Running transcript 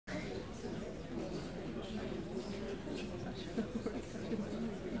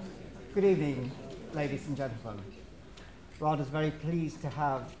Good evening, ladies and gentlemen. RADA's very pleased to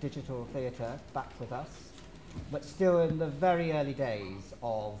have digital theatre back with us, but still in the very early days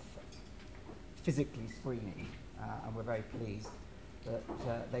of physically screening, and we're very pleased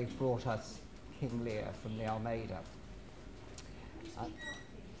that they've brought us King Lear from the Almeida.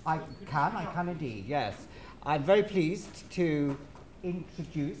 I can indeed, yes. I'm very pleased to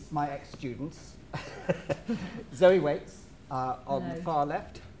introduce my ex-students, Zoe Waits on the far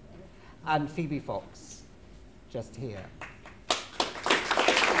left, and Phoebe Fox just here.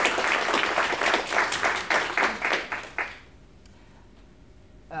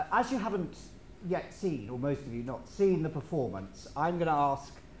 As you haven't yet seen, or most of you not seen the performance, I'm going to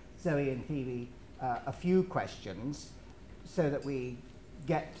ask Zoe and Phoebe a few questions so that we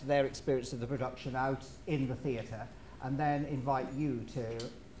get their experience of the production out in the theatre, and then invite you to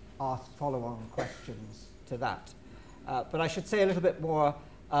ask follow-on questions to that. But I should say a little bit more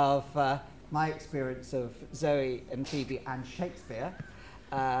of my experience of Zoe and Phoebe and Shakespeare.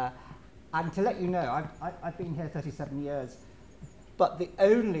 And to let you know, I've been here 37 years, but the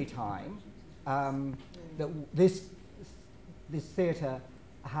only time that this theatre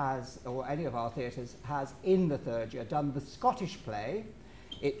has, or any of our theatres has in the third year, done the Scottish play.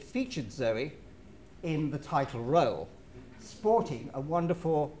 It featured Zoe in the title role, sporting a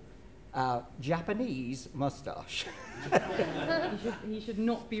wonderful Japanese moustache. he should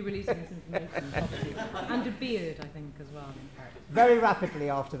not be releasing this information publicly. And a beard, I think, as well, in fact. Very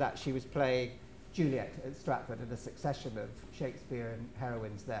rapidly after that, she was playing Juliet at Stratford in a succession of Shakespearean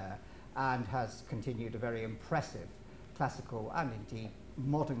heroines there, and has continued a very impressive classical and indeed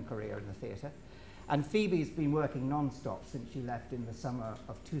modern career in the theatre. And Phoebe's been working non-stop since she left in the summer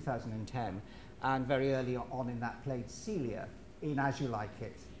of 2010, and very early on in that played Celia in As You Like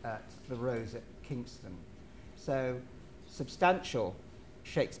It at the Rose at Kingston. So substantial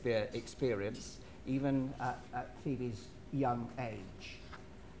Shakespeare experience, even at Phoebe's young age.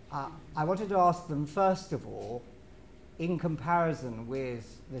 I wanted to ask them, first of all, in comparison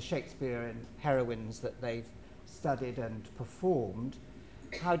with the Shakespearean heroines that they've studied and performed,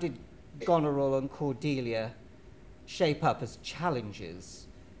 how did Goneril and Cordelia shape up as challenges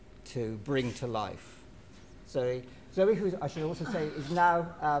to bring to life? Zoe, who I should also say is now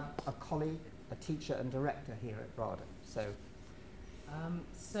a colleague, a teacher and director here at RADA.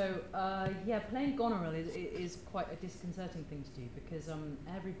 Yeah, playing Goneril is quite a disconcerting thing to do, because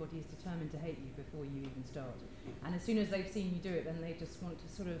everybody is determined to hate you before you even start. And as soon as they've seen you do it, then they just want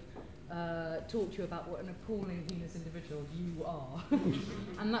to sort of talk to you about what an appalling, heinous individual you are.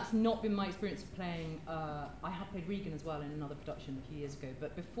 And that's not been my experience of playing. I have played Regan as well in another production a few years ago,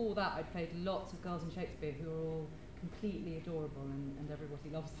 but before that I'd played lots of girls in Shakespeare who are all completely adorable, and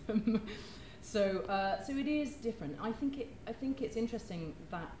everybody loves them. So it is different. I think it's interesting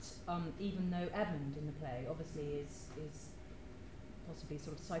that even though Edmund in the play obviously is possibly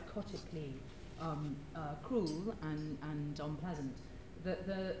sort of psychotically cruel and unpleasant,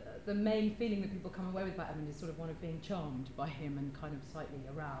 the main feeling that people come away with about Edmund is sort of one of being charmed by him and kind of slightly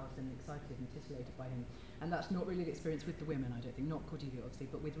aroused and excited and titillated by him. And that's not really the experience with the women, I don't think. Not Cordelia, obviously,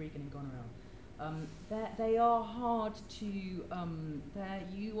 but with Regan and Goneril. They are hard to, you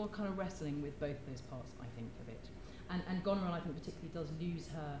are kind of wrestling with both those parts, I think, of it. And Goneril, I think, particularly does lose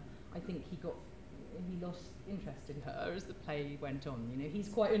her. I think he lost interest in her as the play went on. You know, he's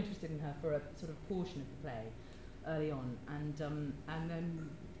quite interested in her for a sort of portion of the play early on, and then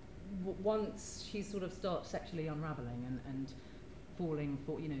once she sort of starts sexually unraveling and falling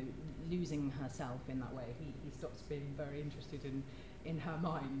for, you know, losing herself in that way, he stops being very interested in her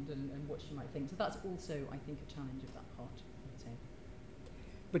mind and what she might think. So that's also, I think, a challenge of that part, I would say.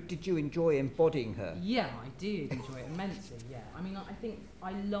 But did you enjoy embodying her? Yeah, I did enjoy it immensely, yeah. I mean, I think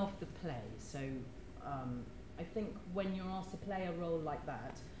I love the play, so I think when you're asked to play a role like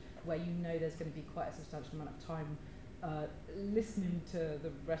that, where you know there's going to be quite a substantial amount of time listening to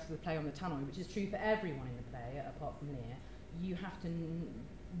the rest of the play on the tannoy, which is true for everyone in the play, apart from Lear, you have to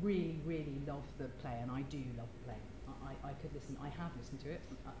really, really love the play, and I do love the play. I could listen, I have listened to it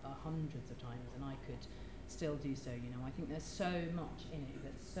hundreds of times, and I could still do so, you know. I think there's so much in it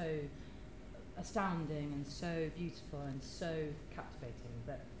that's so astounding and so beautiful and so captivating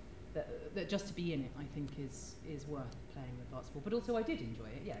that just to be in it, I think, is worth playing the parts for. But also I did enjoy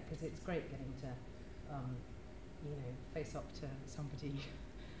it, yeah, because it's great getting to, you know, face up to somebody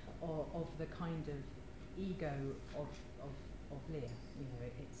of the kind of ego of Lear. You know,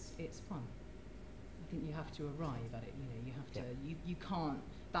 it's fun. I think you have to arrive at it, you know, you have to, you can't,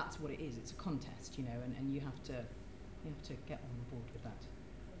 that's what it is, it's a contest, you know, and you have to get on board with that.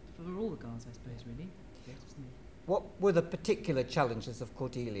 For all the girls, I suppose, really. What were the particular challenges of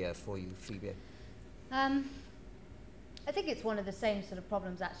Cordelia for you, Phoebe? I think it's one of the same sort of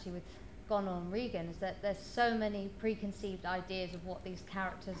problems actually with Goneril and Regan, is that there's so many preconceived ideas of what these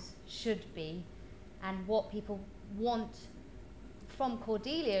characters should be, and what people want from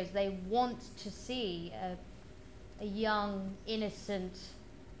Cordelia is they want to see a young, innocent,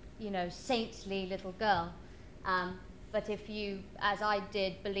 saintly little girl. But if you, as I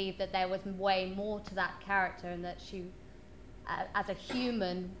did, believe that there was way more to that character, and that she, as a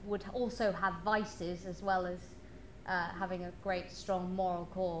human, would also have vices as well as having a great, strong moral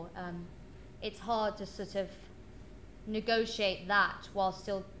core, it's hard to sort of negotiate that while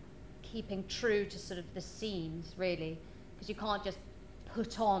still keeping true to sort of the scenes, really, because you can't just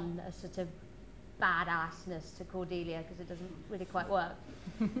put on a sort of badassness to Cordelia, because it doesn't really quite work.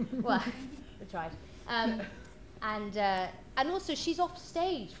 Well, we tried. And also she's off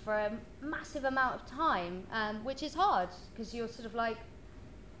stage for a massive amount of time, which is hard, because you're sort of like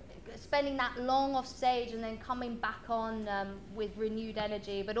spending that long off stage and then coming back on with renewed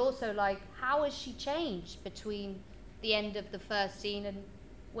energy, but also like, how has she changed between the end of the first scene and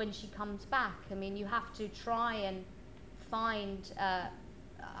when she comes back? I mean, you have to try and find,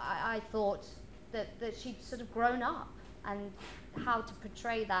 I thought that she'd sort of grown up, and how to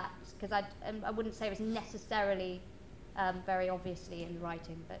portray that, because I wouldn't say it was necessarily very obviously in the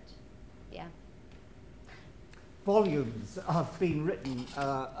writing, but yeah. Volumes have been written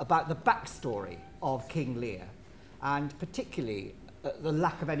about the backstory of King Lear, and particularly the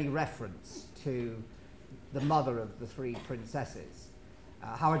lack of any reference to the mother of the three princesses.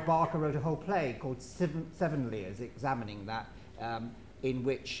 Howard Barker wrote a whole play called Seven Lears, examining that, in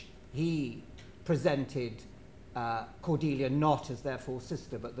which he presented Cordelia not as their full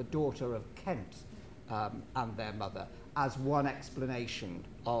sister, but the daughter of Kent and their mother, as one explanation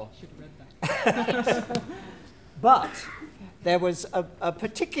of... Should have read that. But there was a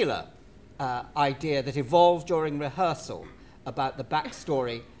particular idea that evolved during rehearsal about the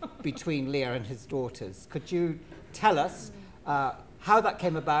backstory between Lear and his daughters. Could you tell us how that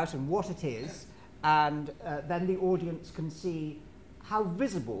came about and what it is, and then the audience can see how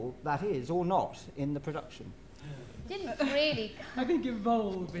visible that is or not in the production? Didn't really. I think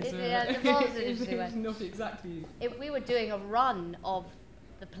evolve is evolve is not exactly. We were doing a run of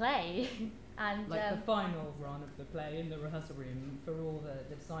the play, and like the final run of the play in the rehearsal room for all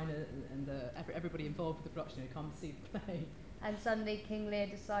the designer and everybody involved with the production who come see the play. And suddenly King Lear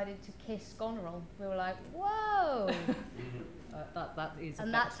decided to kiss Goneril. We were like, whoa! That is.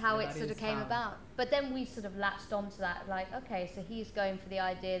 And that's how it sort of came about. But then we sort of latched onto that, like, okay, so he's going for the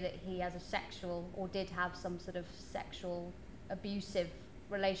idea that he has a sexual, or did have some sort of sexual abusive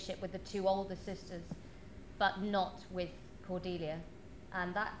relationship with the two older sisters, but not with Cordelia.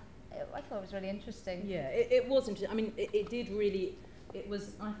 And that, I thought it was really interesting. Yeah, it was interesting. I mean, it did really, it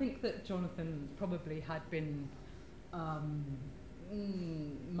was, I think that Jonathan probably had been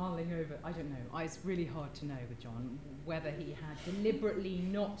mulling over, I don't know, it's really hard to know with John, whether he had deliberately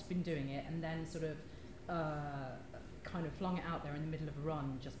not been doing it and then sort of kind of flung it out there in the middle of a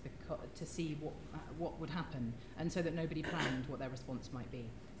run just to see what would happen, and so that nobody planned what their response might be.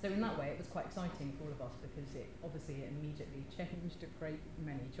 So in that way it was quite exciting for all of us, because it obviously immediately changed a great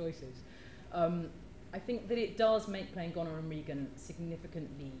many choices. I think that it does make playing Goneril and Regan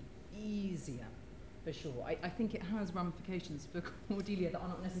significantly easier, for sure. I think it has ramifications for Cordelia that are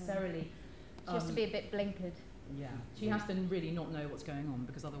not necessarily... She has to be a bit blinkered. Yeah, she has to really not know what's going on,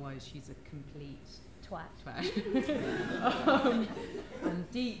 because otherwise she's a complete... twat.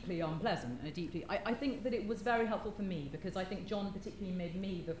 And deeply unpleasant. I think that it was very helpful for me, because I think John particularly made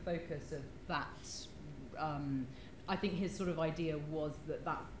me the focus of that. I think his sort of idea was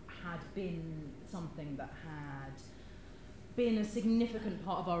that had been something that had been a significant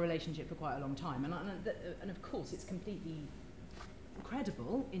part of our relationship for quite a long time, and of course it's completely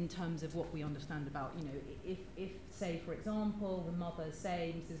credible in terms of what we understand about, you know, if say for example the mother,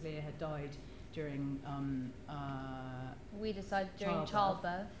 say Mrs. Lear, had died during we decided during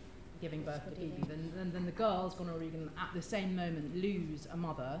childbirth, giving birth to Phoebe, then the girls, Goneril and Regan, at the same moment lose a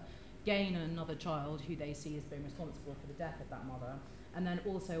mother, gain another child who they see as being responsible for the death of that mother, and then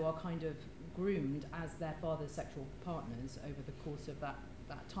also are kind of groomed as their father's sexual partners over the course of that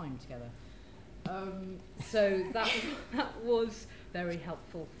time together. So that was very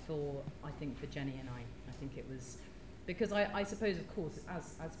helpful for, I think, for Jenny and I. I think it was, because I suppose, of course,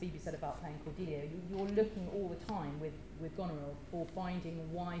 as Phoebe said about playing Cordelia, you're looking all the time with Goneril for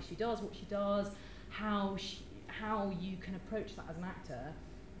finding why she does what she does, how you can approach that as an actor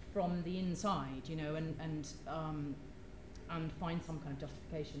from the inside, you know, and and find some kind of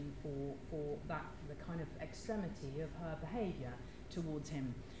justification for that, the kind of extremity of her behaviour towards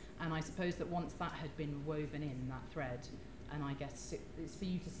him. And I suppose that once that had been woven in, that thread, and I guess it's for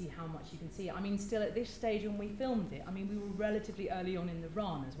you to see how much you can see it. I mean, still at this stage when we filmed it, I mean, we were relatively early on in the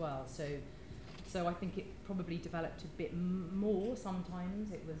run as well, so I think it probably developed a bit more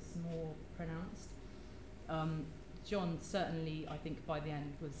sometimes. It was more pronounced. John certainly, I think, by the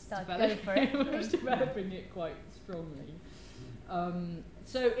end was developing it quite strongly. I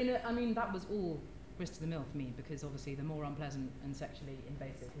mean, that was all grist to the mill for me, because obviously the more unpleasant and sexually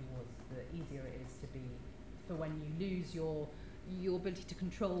invasive he was, the easier it is to be, for when you lose your ability to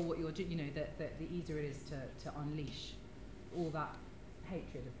control what you're doing, you know, the easier it is to unleash all that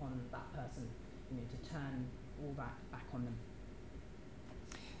hatred upon that person, you know, to turn all that back on them.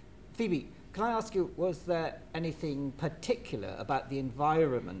 Phoebe, can I ask you, was there anything particular about the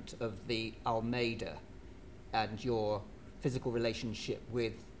environment of the Almeida and your physical relationship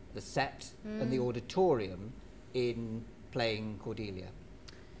with the set and the auditorium in playing Cordelia?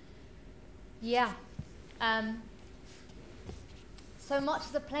 Yeah. So much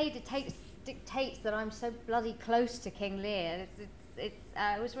of the play dictates that I'm so bloody close to King Lear. It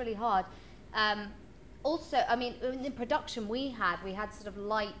was really hard. Also, I mean, in the production we had sort of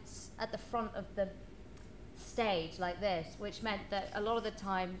lights at the front of the stage like this, which meant that a lot of the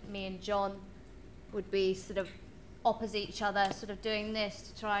time me and John would be sort of opposite each other, sort of doing this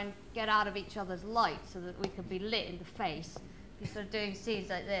to try and get out of each other's light so that we could be lit in the face. Be sort of doing scenes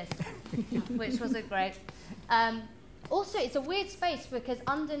like this, which wasn't great. Also, it's a weird space because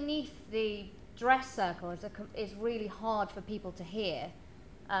underneath the dress circle is really hard for people to hear.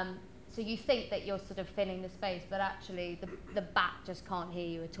 So you think that you're sort of filling the space, but actually the back just can't hear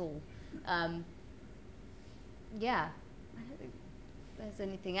you at all. Yeah, I don't think there's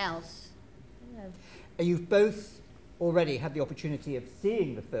anything else. No. You've both already had the opportunity of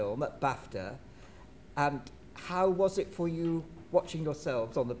seeing the film at BAFTA, and how was it for you watching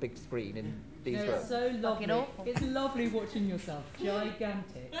yourselves on the big screen in these No, films? it's so lovely. It's lovely watching yourself,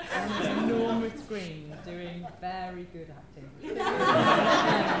 gigantic, on an enormous screen, doing very good acting.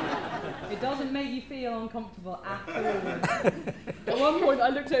 It doesn't make you feel uncomfortable at all. At one point I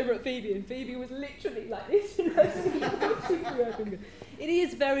looked over at Phoebe, and Phoebe was literally like this. It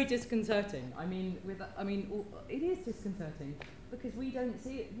is very disconcerting. I mean, it is disconcerting because we don't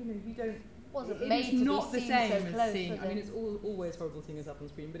see it. You know, you don't. It's not the same as seeing. I mean, it's always horrible seeing us up on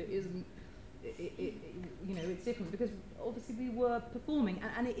screen, but it isn't. You know, it's different because obviously we were performing,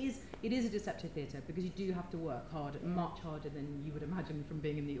 and it is a deceptive theatre because you do have to work hard, much harder than you would imagine from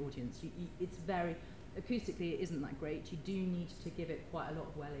being in the audience. It's very acoustically, it isn't that great. You do need to give it quite a lot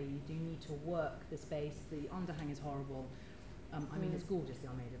of welly. You do need to work the space. The underhang is horrible. I mean, it's gorgeous, the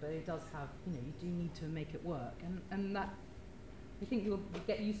Almeida, but it does have, you know, you do need to make it work, and that. I think you'll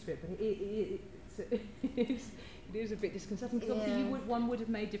get used to it, but it is a bit disconcerting because obviously one would have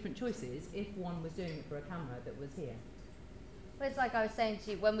made different choices if one was doing it for a camera that was here. Well, it's like I was saying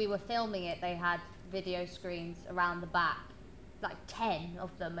to you, when we were filming it, they had video screens around the back, like 10 of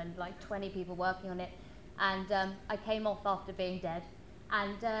them, and like 20 people working on it. And I came off after being dead,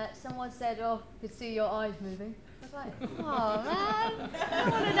 and someone said, "Oh, you could see your eyes moving." I was like, "Oh man, I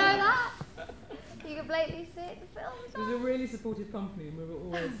don't want to know that." You can blatantly see it in the film. It was a really supportive company, and we were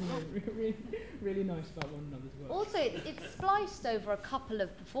always really nice about one another's work. Also, it's spliced over a couple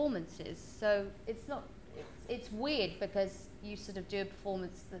of performances, so it's not. It's weird because you sort of do a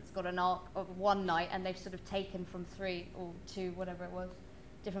performance that's got an arc of one night, and they've sort of taken from 3 or 2, whatever it was,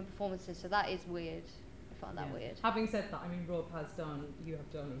 different performances. So that is weird. I find that weird. Having said that, I mean, you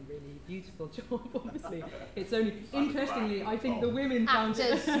have done a really beautiful job, obviously. It's only, interestingly, I think the women found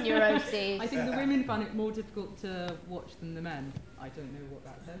it... neuroses. I think the women found it more difficult to watch than the men. I don't know what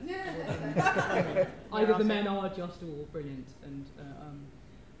that says. Either the men are just all brilliant, and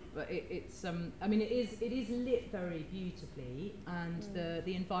but I mean, it is lit very beautifully, and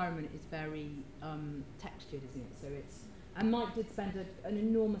the environment is very textured, isn't it? So it's... And Mike did spend an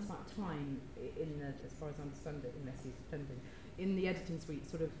enormous amount of time as far as I understand it, unless he's pretending, in the editing suite,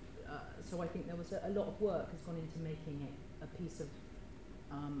 sort of. So I think there was a lot of work has gone into making it a piece of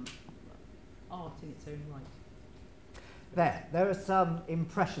art in its own right. There are some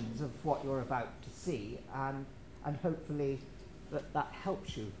impressions of what you're about to see, and hopefully that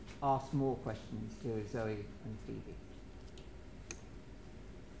helps you ask more questions to Zoe and Phoebe.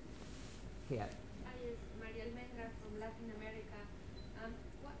 Here. Latin America.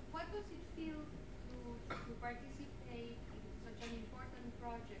 What does it feel to participate in such an important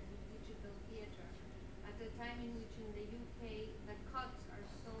project with digital theatre at a time in which in the UK the cuts are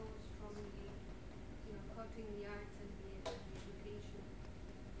so strongly, you know, cutting the arts and theatre?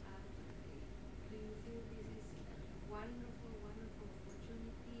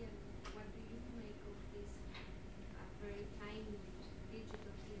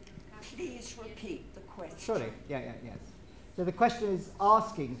 surely. Yes. So the question is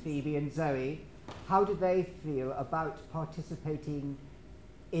asking Phoebe and Zoe, how do they feel about participating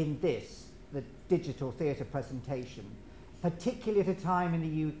in this, the digital theatre presentation, particularly at a time in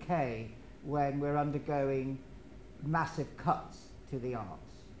the UK when we're undergoing massive cuts to the arts?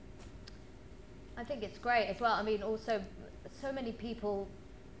 I think it's great as well. I mean, also, so many people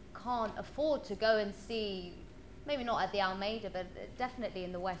can't afford to go and see, maybe not at the Almeida, but definitely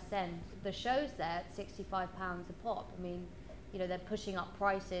in the West End, the shows there at £65 a pop. I mean, you know, they're pushing up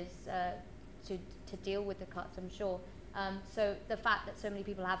prices to deal with the cuts, I'm sure. So the fact that so many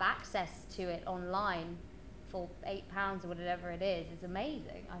people have access to it online for £8 or whatever it is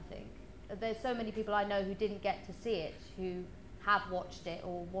amazing, I think. There's so many people I know who didn't get to see it, who have watched it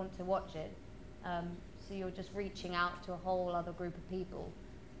or want to watch it. So you're just reaching out to a whole other group of people,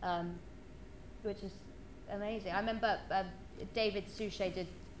 which is amazing. I remember David Suchet did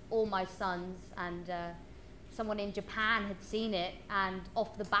All My Sons, and someone in Japan had seen it, and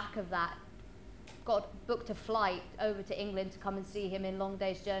off the back of that booked a flight over to England to come and see him in Long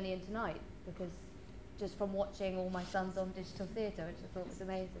Day's Journey into Night, because just from watching All My Sons on digital theatre, which I thought was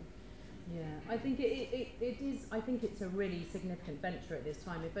amazing. Yeah, I think it is. I think it's a really significant venture at this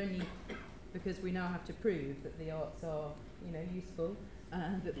time, if only because we now have to prove that the arts are, you know, useful,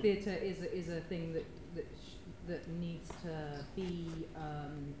 and that theatre is a thing that needs to be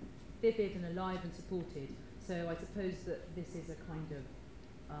vivid and alive and supported. So I suppose that this is a kind of,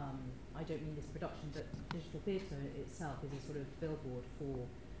 I don't mean this production, but digital theatre itself is a sort of billboard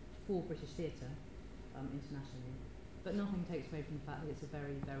for British theatre internationally. But nothing takes away from the fact that it's a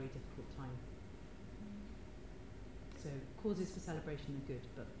very, very difficult time. So causes for celebration are good,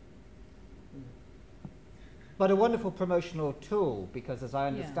 but, you know. But a wonderful promotional tool, because as I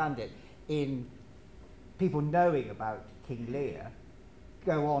understand it, in people knowing about King Lear,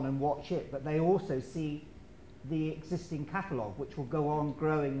 go on and watch it, but they also see the existing catalogue, which will go on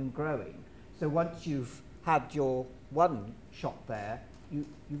growing and growing. So once you've had your one shot there,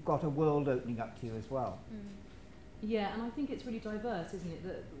 you've got a world opening up to you as well. Yeah, and I think it's really diverse, isn't it?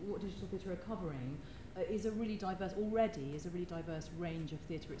 That what digital theatre are covering is a really diverse range of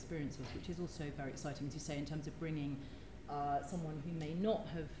theatre experiences, which is also very exciting, as you say, in terms of bringing someone who may not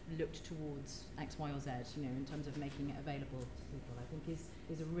have looked towards X, Y, or Z, you know, in terms of making it available to people, I think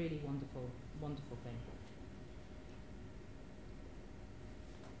is a really wonderful, wonderful thing.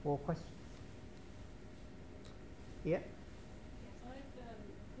 More questions? Yeah?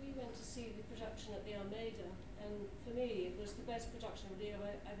 We went to see the production at the Almeida, and for me it was the best production of Lear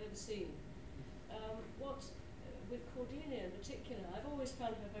I've ever seen. With Cordelia in particular, I've always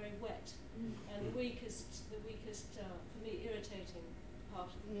found her very wet, and the weakest for me, irritating part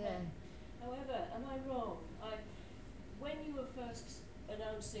of the play. However, am I wrong? When you were first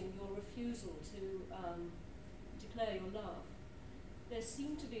announcing your refusal to declare your love, there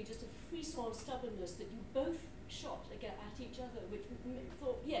seemed to be just a frisson stubbornness that you both shot at each other, which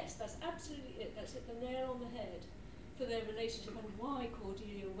thought, yes, that's absolutely it. That's it, the nail on the head for their relationship and why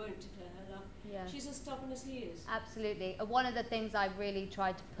Cordelia won't declare her love. Yeah. She's as stubborn as he is. Absolutely. One of the things I really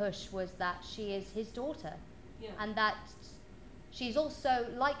tried to push was that she is his daughter, and that she's also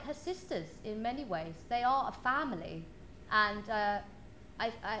like her sisters in many ways. They are a family, and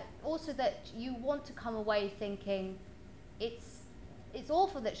I also that you want to come away thinking it's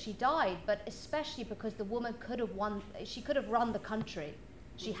awful that she died, but especially because the woman could have won. She could have run the country.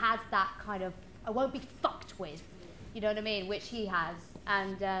 She has that kind of, I won't be fucked with, you know what I mean, which he has.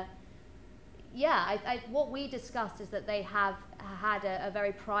 And what we discussed is that they have had a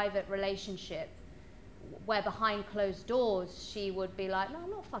very private relationship where behind closed doors she would be like, no, I'm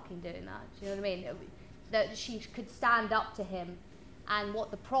not fucking doing that. Do you know what I mean? That she could stand up to him. And what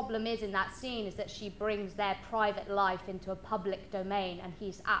the problem is in that scene is that she brings their private life into a public domain, and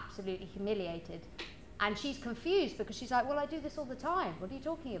he's absolutely humiliated. And she's confused because she's like, well, I do this all the time. What are you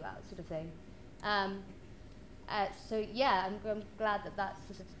talking about, sort of thing. I'm glad that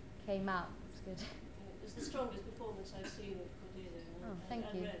sort of came out. It's good. It was the strongest performance I've seen of Cordelia. Oh, thank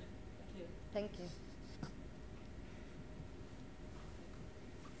you. Read. Thank you.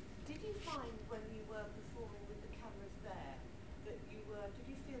 Did you find when you were performing with the cameras there that did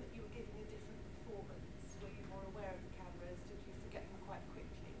you feel that you were giving a different performance? Were you more aware of the cameras? Did you forget them quite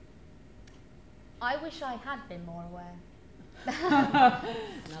quickly? I wish I had been more aware. Now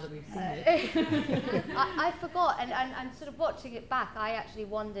that we've seen it. I forgot, and sort of watching it back, I actually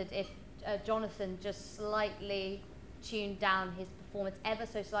wondered if Jonathan just slightly tuned down his performance ever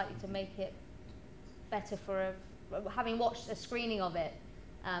so slightly to make it better for having watched a screening of it.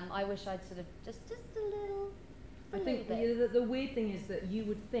 I wish I'd sort of just a little I think the weird thing is that you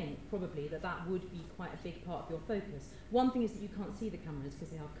would think probably that that would be quite a big part of your focus. One thing is that you can't see the cameras because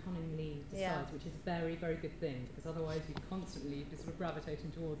they are cunningly disguised, which is a very, very good thing, because otherwise you'd constantly be sort of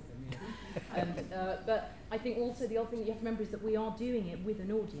gravitating towards them. You know? But I think also the other thing that you have to remember is that we are doing it with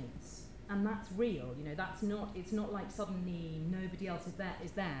an audience, and that's real. You know, that's not. It's not like suddenly nobody else is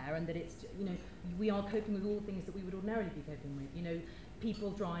there, and that it's, you know, we are coping with all the things that we would ordinarily be coping with. You know,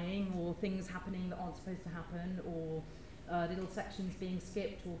 people drying, or things happening that aren't supposed to happen, or little sections being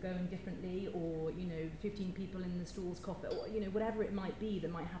skipped or going differently, or, you know, 15 people in the stalls cough, or, you know, whatever it might be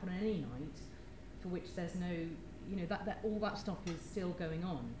that might happen on any night, for which there's no, you know, that all that stuff is still going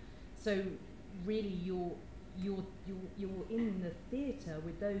on. So really, you're in the theatre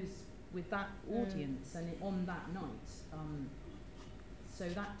with that audience and on that night. So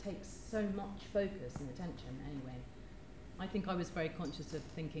that takes so much focus and attention anyway. I think I was very conscious of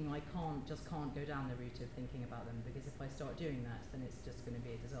thinking I can't go down the route of thinking about them, because if I start doing that, then it's just going to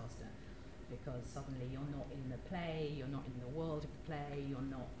be a disaster, because suddenly you're not in the play, you're not in the world of the play, you're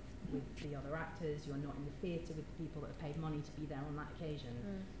not with the other actors, you're not in the theatre with the people that have paid money to be there on that occasion.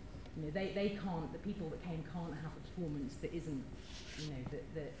 You know, they can't, the people that came can't have a performance that isn't, you know,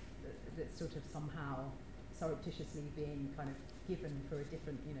 that's sort of somehow surreptitiously being kind of given for a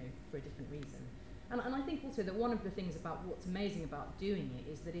different, you know, for a different reason. And I think also that one of the things about what's amazing about doing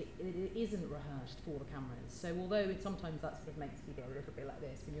it is that it isn't rehearsed for the cameras. So although sometimes that sort of makes you go a little bit like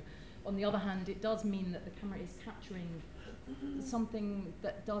this, when you're, on the other hand, it does mean that the camera is capturing something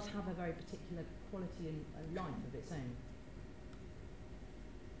that does have a very particular quality and life of its own.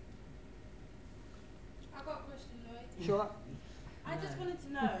 I've got a question, Lloyd. Sure. I just wanted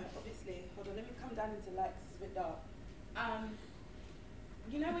to know, obviously, hold on, let me come down into lights, it's a bit dark.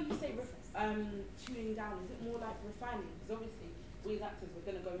 You know when you say tuning down, is it more like refining? Because obviously, we as actors, we're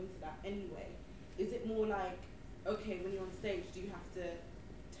going to go into that anyway. Is it more like, okay, when you're on stage, do you have to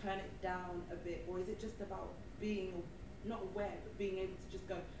turn it down a bit? Or is it just about being, not aware, but being able to just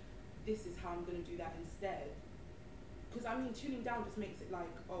go, this is how I'm going to do that instead? Because, I mean, tuning down just makes it like,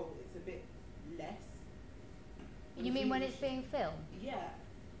 oh, it's a bit less. You mean when it's being filmed? Yeah.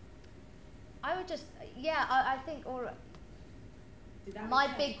 I would just, yeah, I think my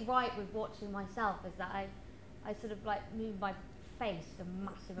big gripe with watching myself is that I sort of like move my face a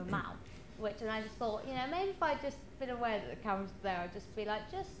massive amount, and I just thought, you know, maybe if I'd just been aware that the camera's there, I'd just be like,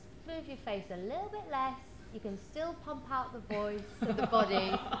 just move your face a little bit less, you can still pump out the voice and the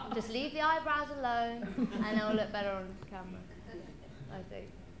body, just leave the eyebrows alone, and it'll look better on camera, I think.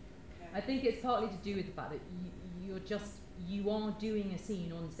 I think it's partly to do with the fact that you are doing a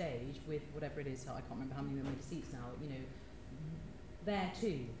scene on stage with whatever it is, I can't remember how many seats now, you know, there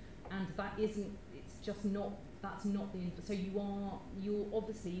too, and that isn't, it's just not, that's not the, so you're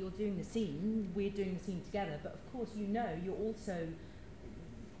obviously, you're doing the scene, we're doing the scene together, but of course, you know, you're also,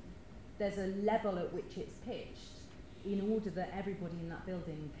 there's a level at which it's pitched in order that everybody in that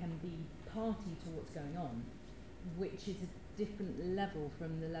building can be party to what's going on, which is a different level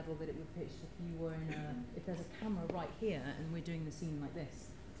from the level that it would pitch if you were in if there's a camera right here and we're doing the scene like this.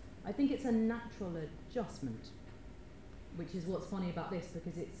 I think it's a natural adjustment, which is what's funny about this,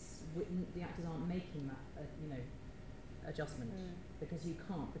 because the actors aren't making that, you know, adjustment, because you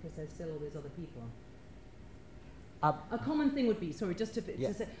can't, because there's still all these other people. A common thing would be, sorry, just to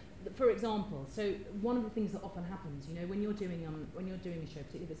say, for example, so one of the things that often happens, you know, when you're doing a show,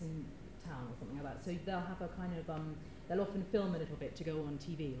 particularly if it's in town or something like that, so they'll have a kind of they'll often film a little bit to go on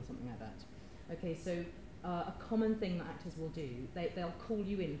TV or something like that. Okay, so a common thing that actors will do, they'll call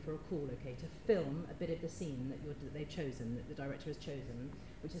you in for a call, okay, to film a bit of the scene that they've chosen, that the director has chosen,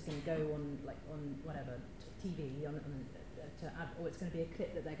 which is going to go on, like, on whatever, TV, or it's going to be a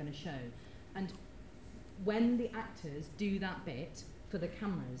clip that they're going to show. And when the actors do that bit for the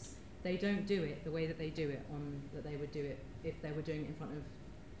cameras, they don't do it the way that they do it that they would do it if they were doing it in front of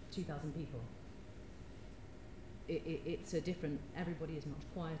 2,000 people. It's a different, everybody is much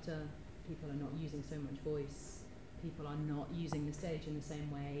quieter, people are not using so much voice, people are not using the stage in the same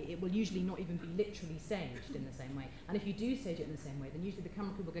way. It will usually not even be literally staged in the same way. And if you do stage it in the same way, then usually the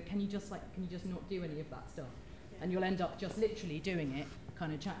camera people go, can you just not do any of that stuff? Yeah. And you'll end up just literally doing it,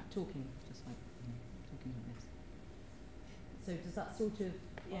 kind of talking, just like, talking like this. So does that sort of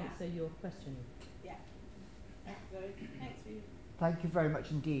answer your question? Yeah. Thanks, Phoebe. Thank you very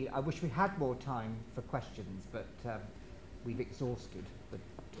much indeed. I wish we had more time for questions, but we've exhausted the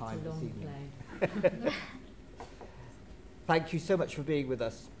time this evening. Thank you so much for being with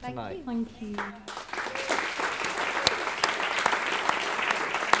us tonight. Thank you.